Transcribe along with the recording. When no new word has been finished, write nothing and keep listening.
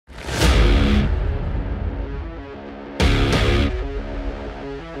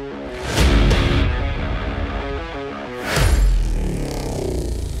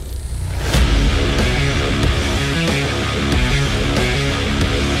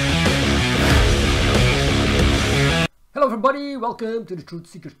everybody, welcome to the Truth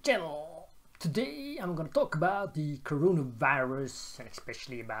Seekers channel. Today I'm going to talk about the coronavirus, and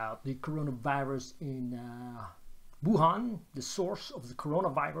especially about the coronavirus in Wuhan, the source of the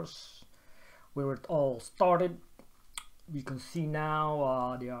coronavirus, where it all started. We can see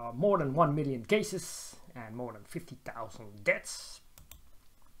now there are more than 1 million cases and more than 50,000 deaths.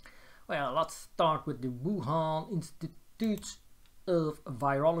 Well, let's start with the Wuhan Institute of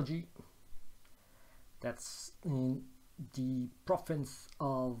Virology. That's in the province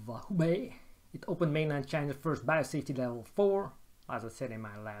of Hubei. It opened mainland China's first biosafety level 4, as I said in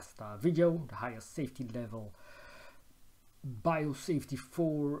my last video, the highest safety level biosafety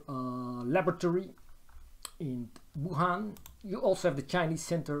 4 laboratory in Wuhan. You also have the Chinese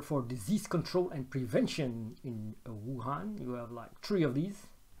Center for Disease Control and Prevention in Wuhan. You have like 3 of these,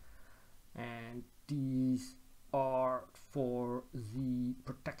 and these are for the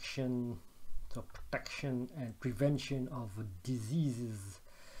protection and prevention of diseases.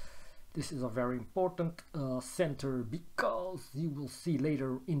 This is a very important center, because you will see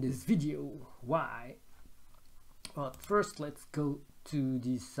later in this video why. But first, let's go to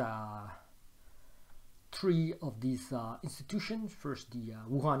these 3 of these institutions. First, the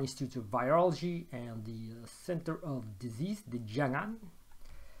Wuhan Institute of Virology and the Center of Disease, the Jiang'an.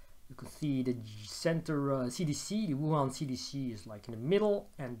 You can see the center CDC, the Wuhan CDC is like in the middle,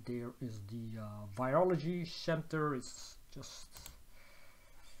 and there is the virology center is just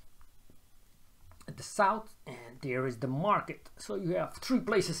at the south, and there is the market. So you have 3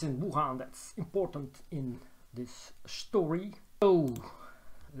 places in Wuhan that's important in this story. So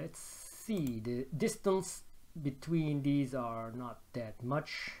let's see, the distance between these are not that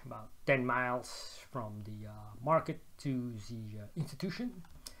much, about 10 miles from the market to the institution.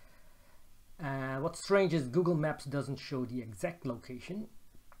 What's strange is Google Maps doesn't show the exact location.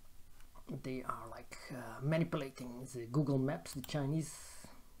 They are like manipulating the Google Maps, the Chinese,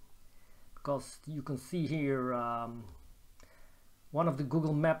 because you can see here one of the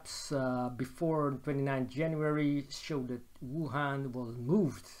Google Maps before 29 January showed that Wuhan was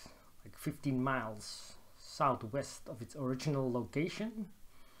moved like 15 miles southwest of its original location,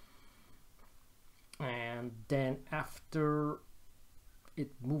 and then after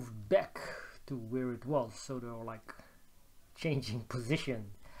it moved back to where it was, so they were like changing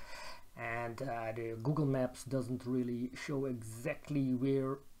position, and the Google Maps doesn't really show exactly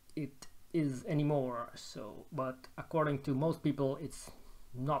where it is anymore. So, but according to most people, it's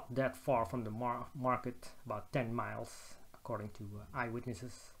not that far from the market, about 10 miles according to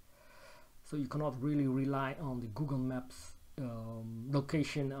eyewitnesses. So you cannot really rely on the Google Maps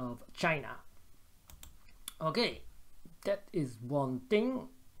location of China. Okay, that is one thing.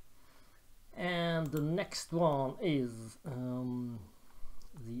 And the next one is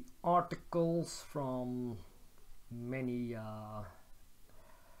the articles from many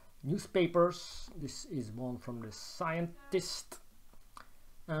newspapers. This is one from the Scientist.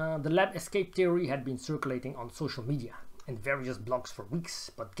 The lab escape theory had been circulating on social media and various blogs for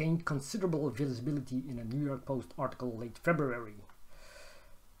weeks, but gained considerable visibility in a New York Post article late February.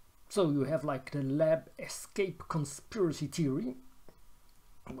 So you have like the lab escape conspiracy theory.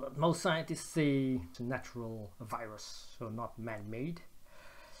 But most scientists say it's a natural virus, so not man-made,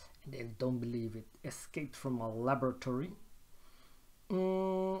 and they don't believe it escaped from a laboratory.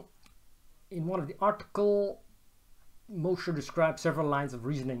 In one of the articles, Mosher describes several lines of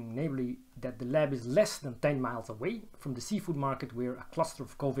reasoning, namely that the lab is less than 10 miles away from the seafood market where a cluster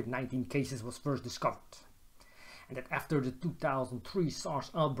of COVID-19 cases was first discovered, and that after the 2003 SARS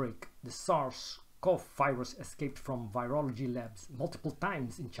outbreak, the SARS-CoV virus escaped from virology labs multiple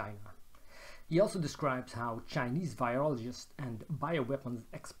times in China. He also describes how Chinese virologist and bioweapons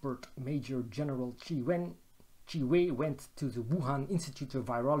expert Major General Qi Wei went to the Wuhan Institute of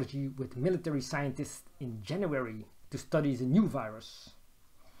Virology with military scientists in January to study the new virus,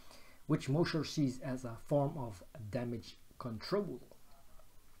 which Mosher sees as a form of damage control.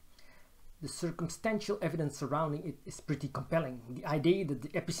 The circumstantial evidence surrounding it is pretty compelling. The idea that the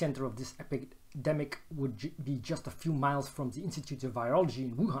epicenter of this epidemic would be just a few miles from the Institute of Virology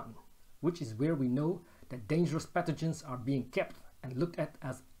in Wuhan, which is where we know that dangerous pathogens are being kept and looked at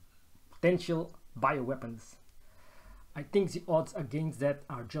as potential bioweapons. I think the odds against that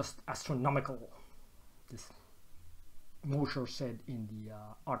are just astronomical, this Mosher said in the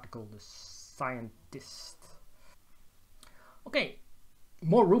article, The Scientist. Okay.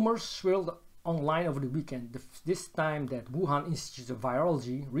 More rumors swirled online over the weekend, this time that Wuhan Institute of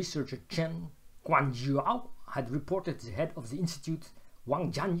Virology researcher Chen Junhua had reported the head of the institute,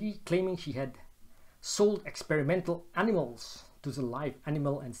 Wang Jianyi, claiming she had sold experimental animals to the live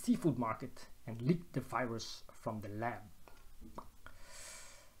animal and seafood market and leaked the virus from the lab.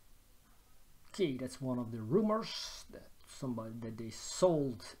 Okay, that's one of the rumors that they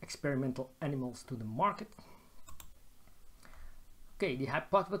sold experimental animals to the market. Okay, the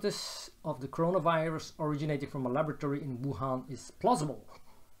hypothesis of the coronavirus originating from a laboratory in Wuhan is plausible,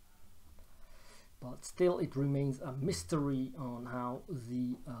 but still it remains a mystery on how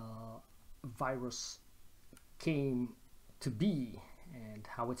the virus came to be and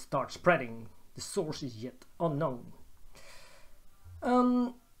how it starts spreading. The source is yet unknown.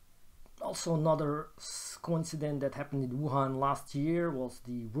 Also, another coincidence that happened in Wuhan last year was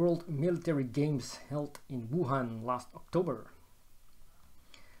the World Military Games held in Wuhan last October.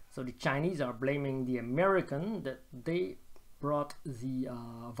 So the Chinese are blaming the American that they brought the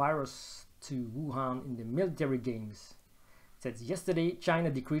virus to Wuhan in the military games. It says yesterday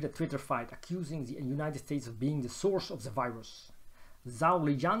China decreed a Twitter fight accusing the United States of being the source of the virus. Zhao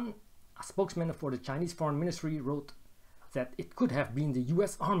Lijian, a spokesman for the Chinese Foreign Ministry, wrote that it could have been the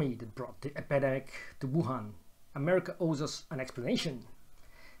US Army that brought the epidemic to Wuhan. America owes us an explanation.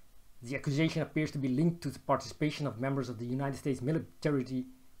 The accusation appears to be linked to the participation of members of the United States military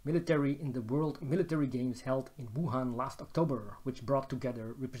in the World Military Games held in Wuhan last October, which brought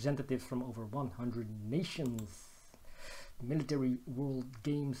together representatives from over 100 nations. The Military World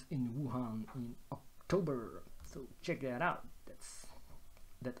Games in Wuhan in October. So check that out.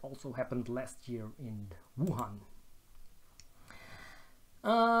 That also happened last year in Wuhan.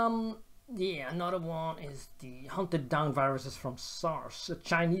 Yeah, another one is the hunted down viruses from SARS, a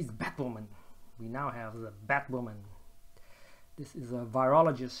Chinese Batwoman. We now have the Batwoman. This is a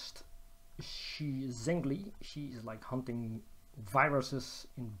virologist, Zheng Li. She is like hunting viruses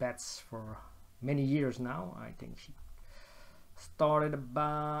in bats for many years now. I think she started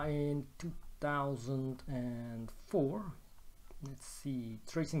about in 2004. Let's see,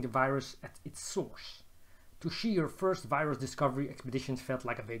 tracing the virus at its source. To she, her first virus discovery expedition felt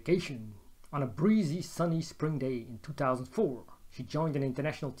like a vacation. On a breezy, sunny spring day in 2004, she joined an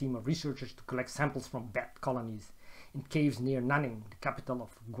international team of researchers to collect samples from bat colonies in caves near Nanning, the capital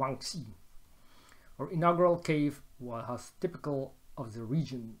of Guangxi. Her inaugural cave was typical of the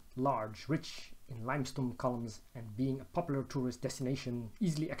region, large, rich in limestone columns, and being a popular tourist destination,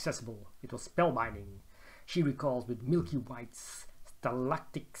 easily accessible. It was spellbinding, she recalls, with milky white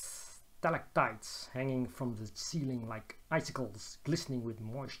stalactites hanging from the ceiling like icicles glistening with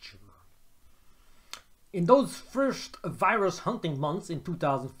moisture. In those first virus hunting months in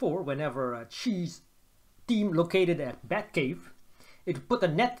 2004, whenever Xi's team located a bat cave, it would put a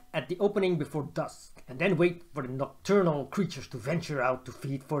net at the opening before dusk and then wait for the nocturnal creatures to venture out to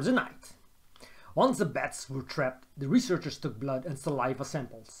feed for the night. Once the bats were trapped, the researchers took blood and saliva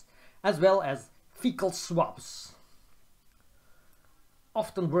samples, as well as fecal swabs,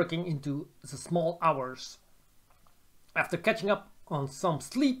 often working into the small hours. After catching up on some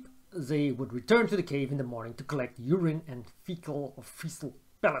sleep, they would return to the cave in the morning to collect urine and fecal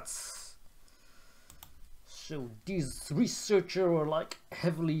pellets. So these researchers were like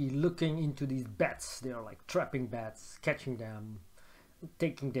heavily looking into these bats. They are like trapping bats, catching them,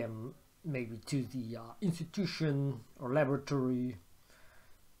 taking them maybe to the institution or laboratory.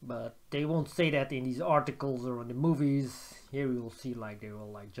 But they won't say that in these articles or in the movies. Here you'll see like they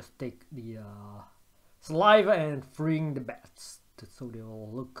will like just take the saliva and freeing the bats so they will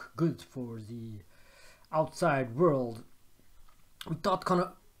look good for the outside world. We thought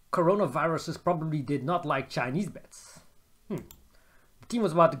coronaviruses probably did not like Chinese bats. The team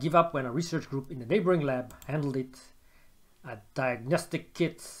was about to give up when a research group in the neighboring lab handed it a diagnostic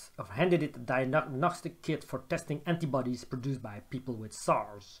kit for testing antibodies produced by people with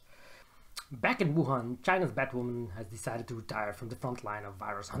SARS. Back in Wuhan, China's Batwoman has decided to retire from the front line of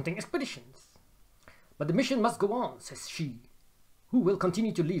virus hunting expeditions. But the mission must go on, says she, who will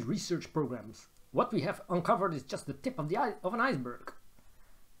continue to lead research programs. What we have uncovered is just the tip of an iceberg.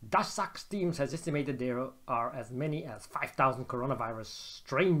 Daszak's team has estimated there are as many as 5,000 coronavirus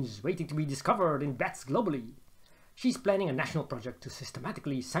strains waiting to be discovered in bats globally. She's planning a national project to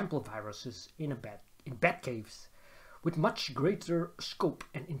systematically sample viruses in bat caves with much greater scope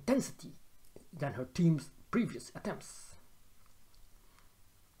and intensity than her team's previous attempts.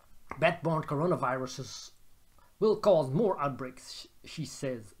 Bat-borne coronaviruses will cause more outbreaks, she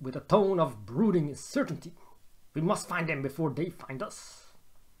says, with a tone of brooding certainty. We must find them before they find us.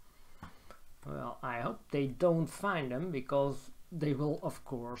 Well, I hope they don't find them, because they will, of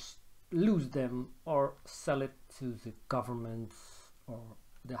course, lose them or sell it to the government or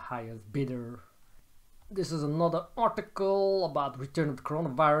the highest bidder. This is another article about return of the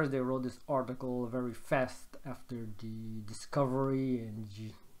coronavirus. They wrote this article very fast after the discovery in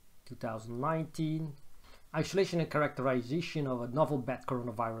 2019. Isolation and characterization of a novel bat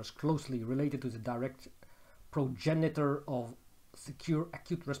coronavirus closely related to the direct progenitor of secure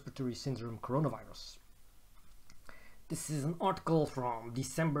acute respiratory syndrome coronavirus. This is an article from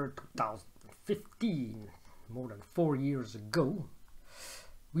December 2015, more than 4 years ago.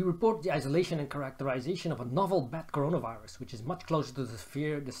 We report the isolation and characterization of a novel bat coronavirus, which is much closer to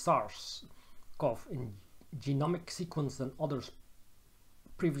the SARS-CoV in genomic sequence than others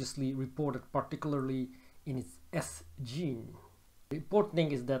previously reported, particularly in its S gene. The important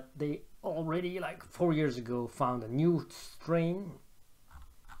thing is that they already, like 4 years ago, found a new strain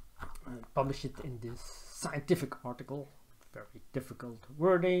and published it in this scientific article. Very difficult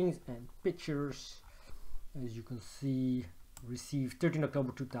wordings and pictures. As you can see, received 13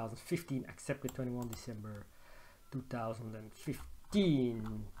 October 2015, accepted 21 December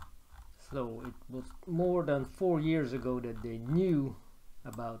 2015. So it was more than 4 years ago that they knew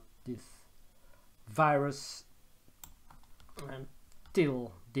about this virus and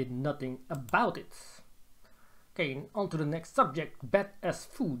still did nothing about it. Okay, on to the next subject, bat as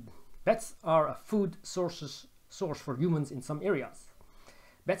food. Bats are a food source for humans in some areas.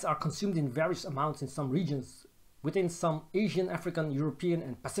 Bats are consumed in various amounts in some regions within some Asian, African, European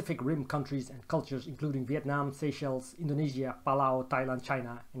and Pacific Rim countries and cultures, including Vietnam, Seychelles, Indonesia, Palau, Thailand,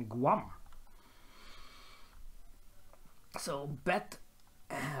 China and Guam. So bats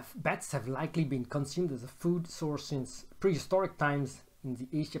have likely been consumed as a food source since prehistoric times in the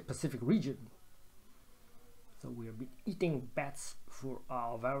Asia-Pacific region. So we have been eating bats for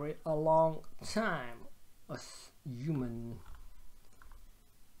a very long time as human.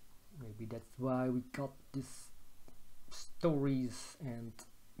 Maybe that's why we got these stories and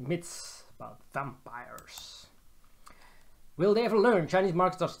myths about vampires. Will they ever learn? Chinese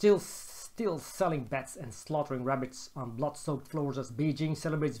markets are still selling bats and slaughtering rabbits on blood-soaked floors as Beijing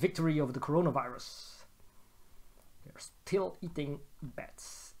celebrates victory over the coronavirus. They're still eating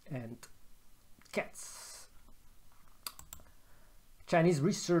bats and cats. Chinese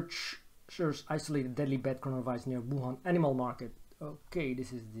researchers isolated deadly bat coronavirus near Wuhan animal market. Okay,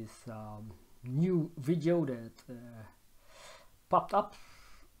 this is this new video that popped up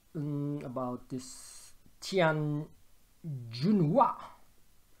about this Tian Junhua.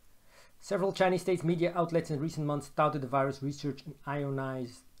 Several Chinese state media outlets in recent months touted the virus research in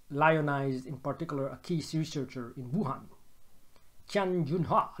lionized, in particular a key researcher in Wuhan, Tian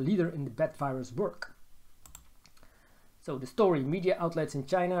Junhua, a leader in the bat virus work. So the story, media outlets in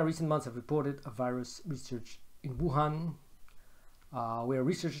China recent months have reported a virus research in Wuhan, where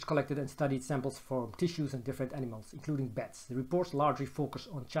researchers collected and studied samples from tissues and different animals, including bats. The reports largely focus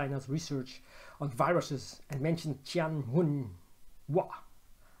on China's research on viruses and mention Tian Junhua,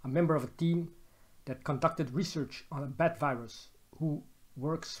 a member of a team that conducted research on a bat virus, who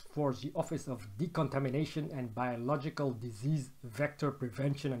works for the Office of Decontamination and Biological Disease Vector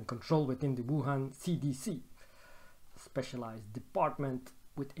Prevention and Control within the Wuhan CDC, a specialized department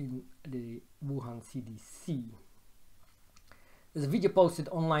within the Wuhan CDC. There's a video posted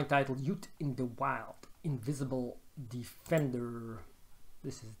online titled "Youth in the Wild, Invisible Defender."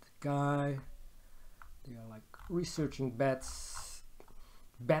 This is the guy. They are like researching bats.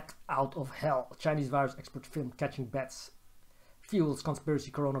 Bat out of hell. Chinese virus expert film catching bats fuels conspiracy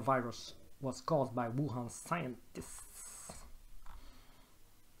coronavirus was caused by Wuhan scientists.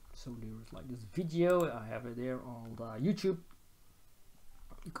 So there's like this video. I have it there on the YouTube.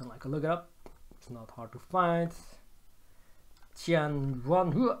 You can like look it up. It's not hard to find. Tian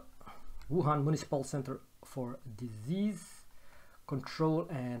Junhua, Wuhan Municipal Center for Disease Control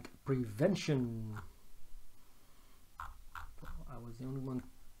and Prevention. I was the only one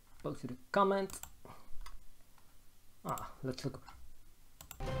posted a comment. Let's look.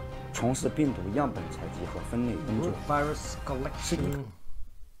 Virus collection.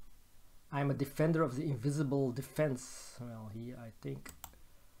 I'm a defender of the invisible defense. Well, he, I think,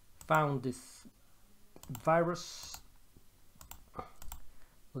 found this virus.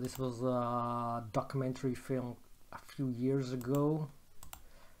 Well, this was a documentary film a few years ago,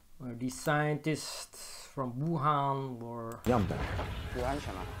 where these scientists from Wuhan were they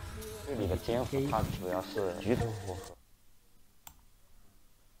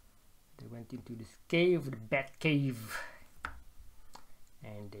went into this cave, the bat cave,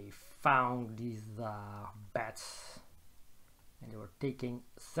 and they found these bats, and they were taking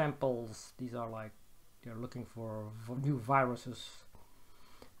samples. These are like, they're looking for new viruses.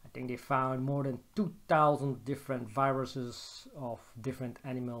 I think they found more than 2,000 different viruses of different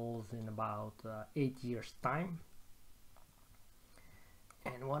animals in about 8 years' time.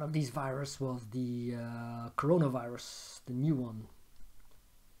 And one of these viruses was the coronavirus, the new one,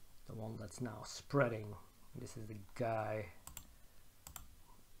 the one that's now spreading This is the guy.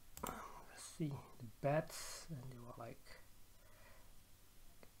 Let's see the bats, and they were like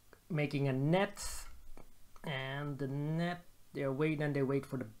making a net, and the net, they wait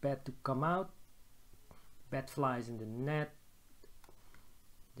for the bat to come out. Bat flies in the net,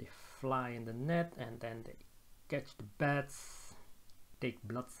 they fly in the net, and then they catch the bats, take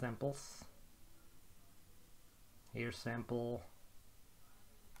blood samples. Here's sample.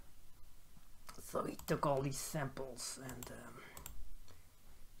 So he took all these samples, and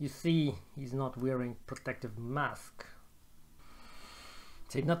you see he's not wearing protective mask.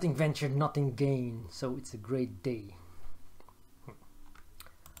 Say nothing ventured, nothing gained, so it's a great day.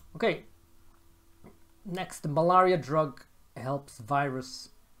 Okay, next, the malaria drug helps virus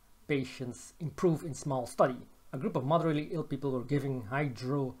patients improve in small study. A group of moderately ill people were given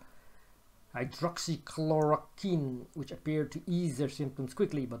hydroxychloroquine, which appeared to ease their symptoms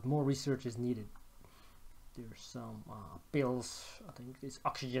quickly, but more research is needed. There's some pills, I think these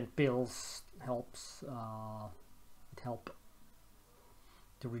oxygen pills helps, it help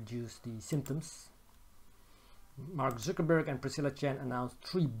to reduce the symptoms. Mark Zuckerberg and Priscilla Chan announced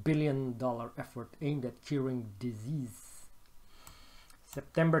 $3 billion effort aimed at curing disease.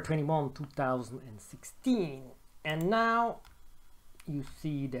 September 21, 2016. And now you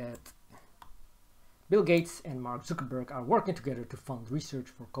see that Bill Gates and Mark Zuckerberg are working together to fund research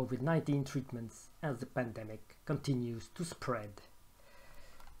for COVID-19 treatments as the pandemic continues to spread.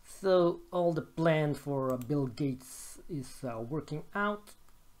 So all the plan for Bill Gates is working out.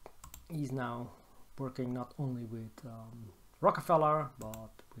 He's now working not only with Rockefeller,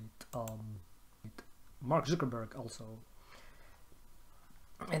 but with Mark Zuckerberg also.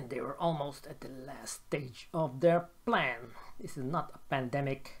 And they were almost at the last stage of their plan. This is not a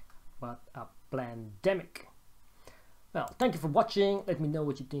pandemic, but a plandemic. Well, thank you for watching. Let me know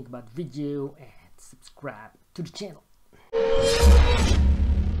what you think about the video and subscribe to the channel.